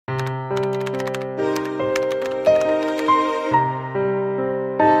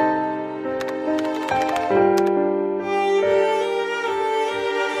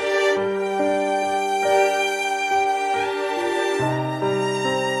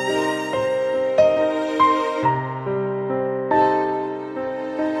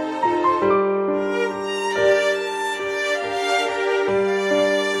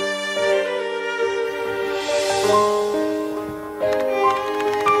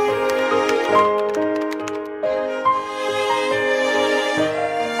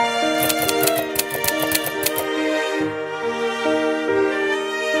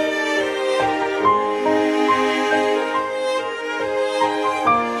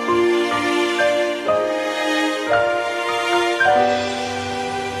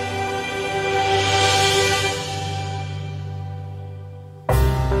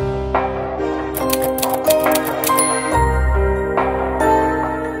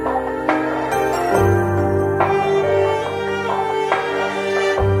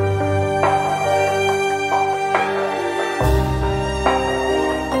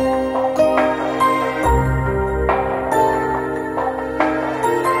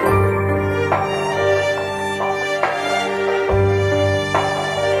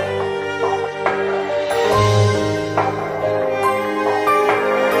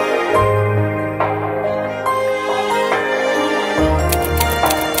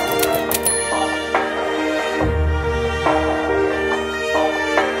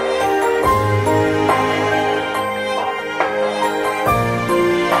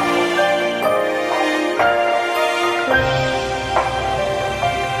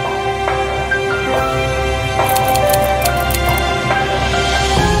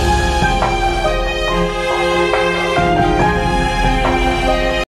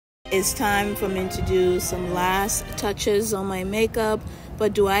it's time for me to do some last touches on my makeup.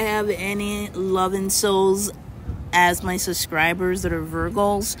 But do I have any loving souls as my subscribers that are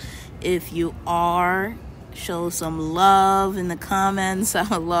Virgos? If you are, show some love in the comments. I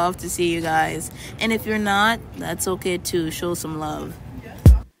would love to see you guys. And if you're not, that's okay too. Show some love.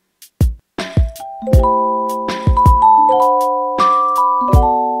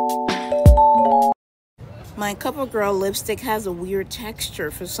 My CoverGirl lipstick has a weird texture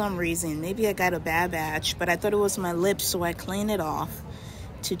for some reason. Maybe I got a bad batch, but I thought it was my lips, so I cleaned it off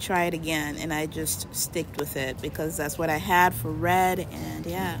to try it again, and I just sticked with it because that's what I had for red. And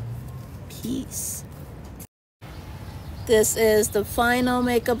yeah, peace. This is the final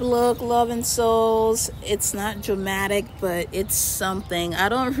makeup look, love and souls. It's not dramatic, but it's something. I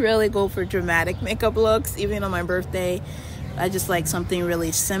don't really go for dramatic makeup looks, even on my birthday. I just like something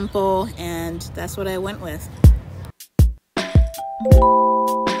really simple, and that's what I went with.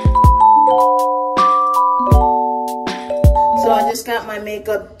 So I just got my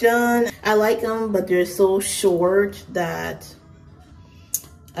makeup done. I like them, but they're so short that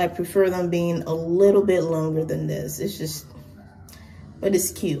I prefer them being a little bit longer than this. It's just, but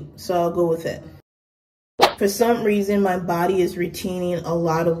it's cute, so I'll go with it. For some reason, my body is retaining a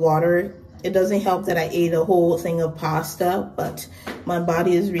lot of water. It doesn't help that I ate a whole thing of pasta, but my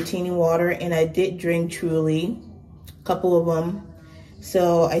body is retaining water, and I did drink Truly, a couple of them.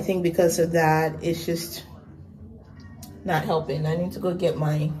 So I think because of that, it's just not helping. I need to go get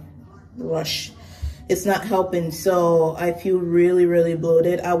my brush. It's not helping, so I feel really, really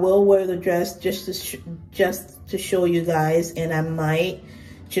bloated. I will wear the dress just to show you guys, and I might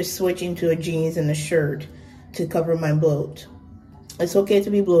just switch into a jeans and a shirt to cover my bloat. It's okay to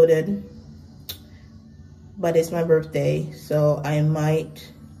be bloated, but it's my birthday, so I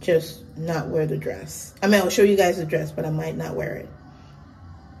might just not wear the dress. I mean, I'll show you guys the dress, but I might not wear it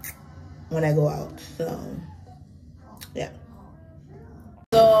when I go out, so yeah.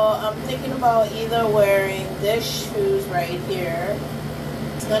 So I'm thinking about either wearing this shoes right here.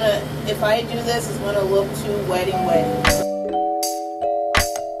 It's gonna, if I do this, it's gonna look too wedding.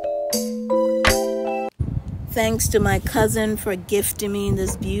 Thanks to my cousin for gifting me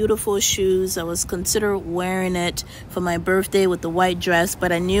this beautiful shoes. I was considering wearing it for my birthday with the white dress,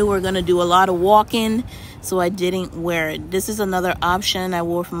 but I knew we were going to do a lot of walking, so I didn't wear it. This is another option I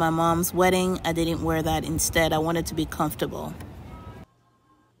wore for my mom's wedding. I didn't wear that instead. I wanted to be comfortable.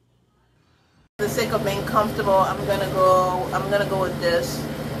 For the sake of being comfortable, I'm gonna go with this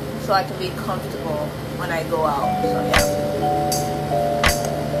so I can be comfortable when I go out. So yeah.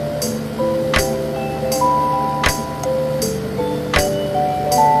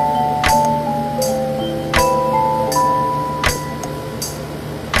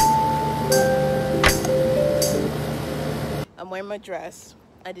 Wearing my dress.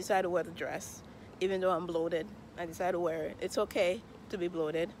 I decided to wear the dress even though I'm bloated. I decided to wear it. It's okay to be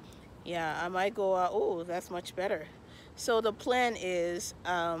bloated. Yeah, I might go out. Oh, that's much better. So the plan is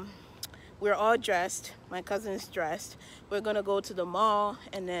we're all dressed. My cousin's dressed. We're gonna go to the mall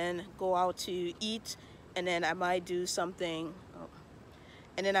and then go out to eat, and then I might do something,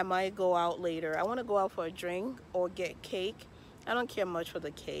 and then I might go out later. I want to go out for a drink or get cake. I don't care much for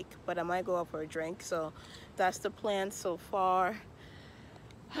the cake, but I might go out for a drink. So that's the plan so far.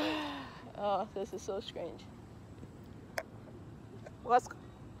 Oh, this is so strange.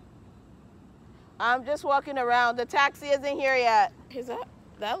 I'm just walking around. The taxi isn't here yet. Is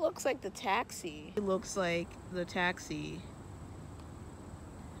that looks like the taxi. It looks like the taxi.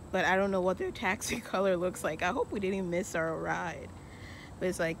 But I don't know what their taxi color looks like. I hope we didn't miss our ride. But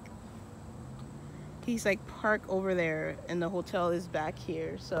it's like, he's like parked over there and the hotel is back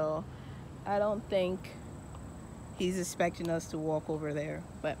here, so I don't think he's expecting us to walk over there,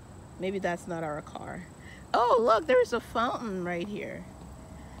 but maybe that's not our car. Oh, look, there's a fountain right here,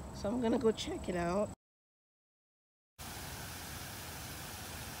 so I'm gonna go check it out.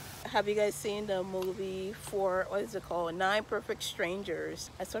 Have you guys seen the movie what is it called, 9 Perfect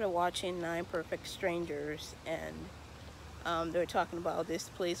Strangers? I started watching 9 Perfect Strangers, and they're talking about this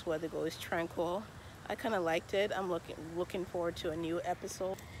place where they go is tranquil. I kind of liked it. I'm looking forward to a new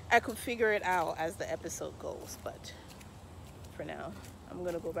episode. I could figure it out as the episode goes, but for now, I'm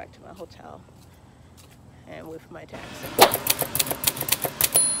gonna go back to my hotel and wait for my taxi.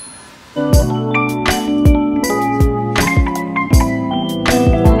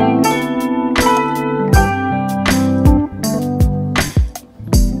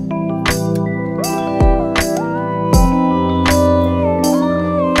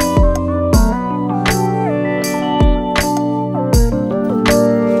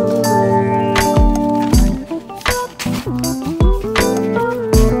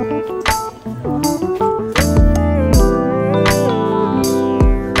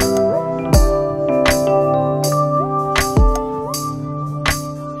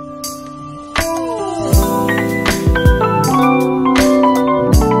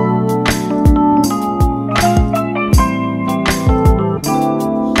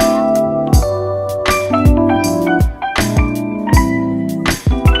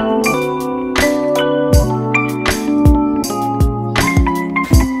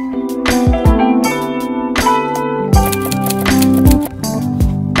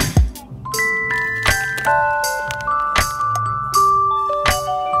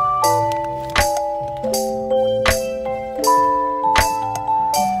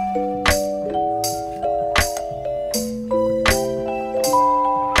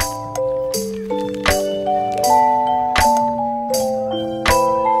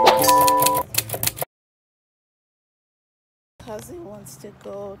 wants to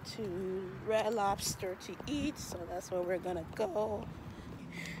go to Red Lobster to eat, so that's where we're gonna go.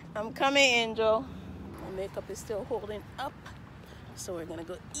 I'm coming, Angel. My makeup is still holding up, so we're gonna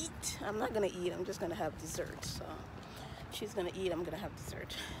go eat. I'm not gonna eat, I'm just gonna have dessert. So she's gonna eat, I'm gonna have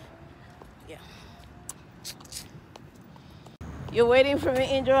dessert. Yeah. You're waiting for me,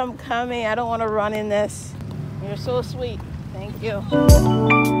 Angel? I'm coming. I don't want to run in this. You're so sweet. Thank you.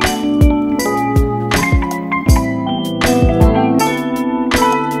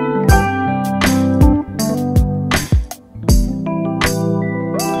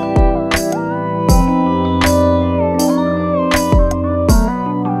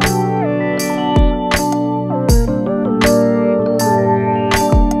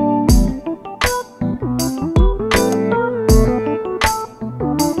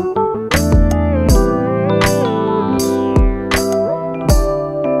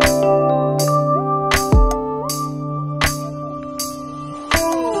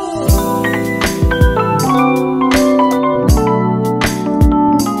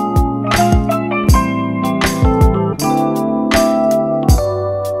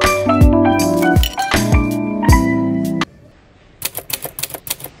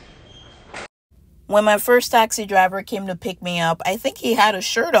 When my first taxi driver came to pick me up, I think he had a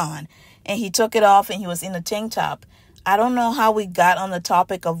shirt on and he took it off and he was in a tank top. I don't know how we got on the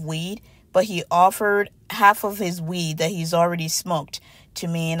topic of weed, but he offered half of his weed that he's already smoked to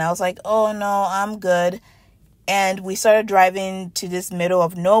me. And I was like, oh no, I'm good. And we started driving to this middle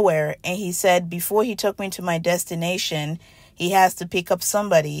of nowhere. And he said before he took me to my destination, he has to pick up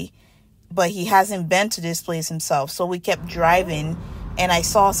somebody, but he hasn't been to this place himself. So we kept driving. And I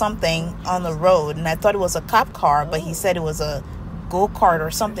saw something on the road, and I thought it was a cop car, but he said it was a go-kart or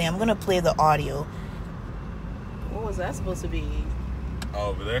something. I'm going to play the audio. What was that supposed to be?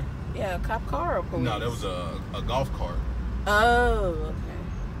 Over there? Yeah, a cop car or police? No, that was a golf cart. Oh, okay.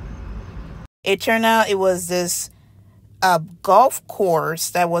 It turned out it was this golf course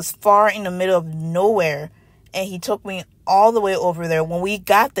that was far in the middle of nowhere, and he took me all the way over there. When we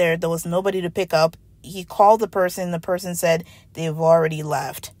got there, there was nobody to pick up. He called the person said they've already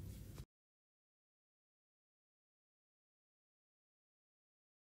left.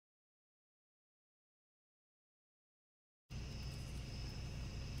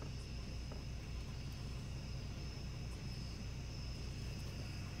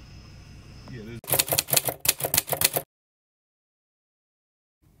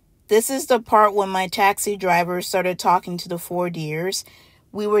 This is the part when my taxi driver started talking to the 4 deers.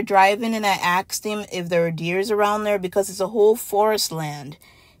 We were driving and I asked him if there were deers around there because it's a whole forest land.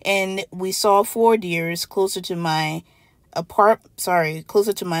 And we saw 4 deers closer to my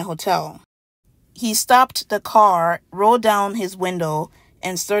closer to my hotel. He stopped the car, rolled down his window,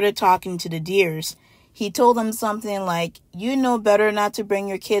 and started talking to the deers. He told them something like, you know better not to bring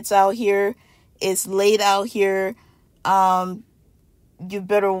your kids out here. It's late out here. You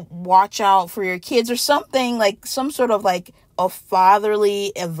better watch out for your kids or something, like some sort of like a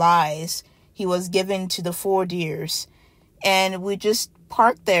fatherly advice he was given to the 4 deers. And we just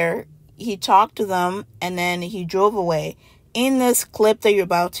parked there. He talked to them and then he drove away. In this clip that you're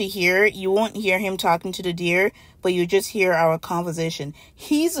about to hear, you won't hear him talking to the deer, but you just hear our conversation.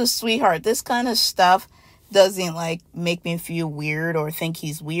 He's a sweetheart. This kind of stuff doesn't like make me feel weird or think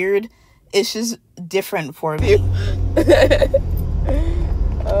he's weird. It's just different for me.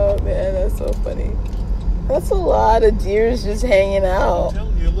 Oh man, that's so funny. That's a lot of deers just hanging out. I'm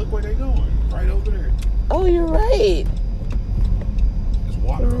telling you, look where they're going. Right over there. Oh, you're right. There's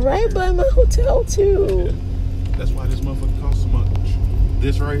water right by my hotel, too. Yeah. That's why this motherfucker costs so much.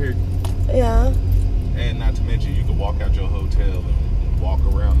 This right here. Yeah. And not to mention, you can walk out your hotel and walk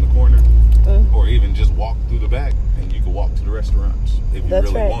around the corner. Or even just walk through the back and you can walk to the restaurants if you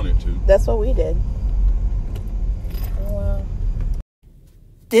really wanted to. That's what we did. Oh, wow.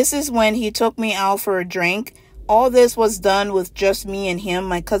 This is when he took me out for a drink. All this was done with just me and him.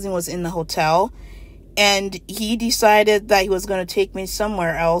 My cousin was in the hotel. And he decided that he was going to take me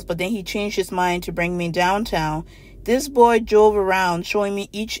somewhere else. But then he changed his mind to bring me downtown. This boy drove around showing me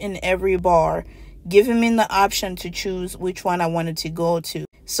each and every bar, giving me the option to choose which one I wanted to go to.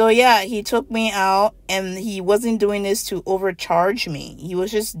 So yeah, he took me out and he wasn't doing this to overcharge me. He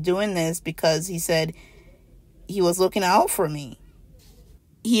was just doing this because he said he was looking out for me.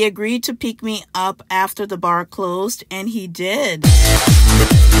 He agreed to pick me up after the bar closed, and he did.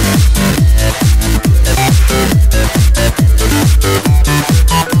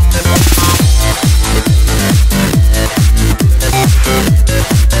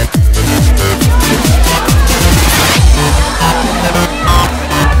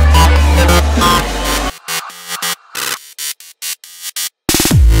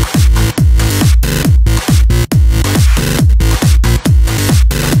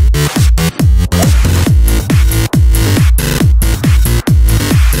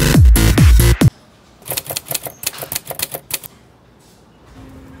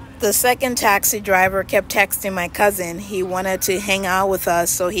 The second taxi driver kept texting my cousin. He wanted to hang out with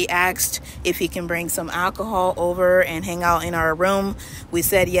us, so he asked if he can bring some alcohol over and hang out in our room. We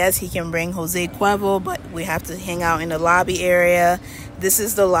said yes, he can bring Jose Cuervo, but we have to hang out in the lobby area. This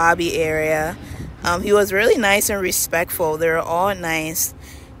is the lobby area. He was really nice and respectful. They were all nice.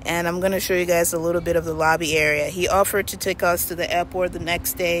 And I'm going to show you guys a little bit of the lobby area. He offered to take us to the airport the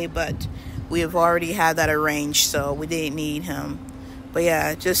next day, but we have already had that arranged, so we didn't need him. But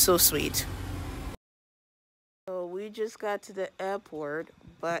yeah, just so sweet. So we just got to the airport,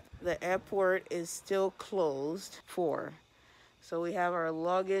 but the airport is still closed So we have our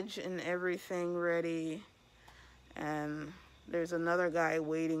luggage and everything ready. And there's another guy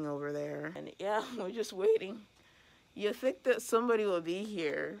waiting over there. And yeah, we're just waiting. You think that somebody will be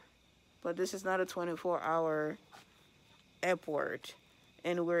here, but this is not a 24-hour airport.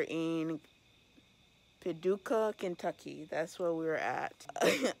 And we're in Paducah, Kentucky. That's where we're at.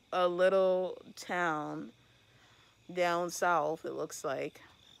 A little town down south, it looks like.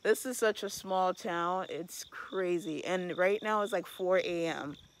 This is such a small town. It's crazy. And right now it's like 4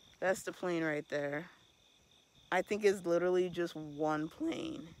 a.m. That's the plane right there. I think it's literally just one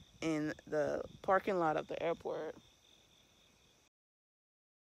plane in the parking lot of the airport.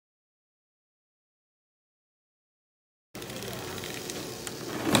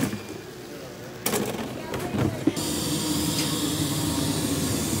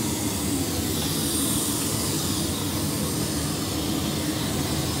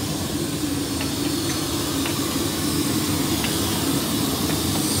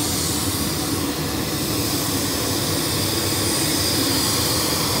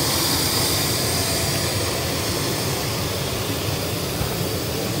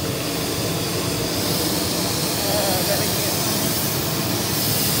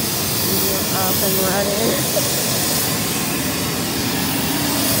 Up and running.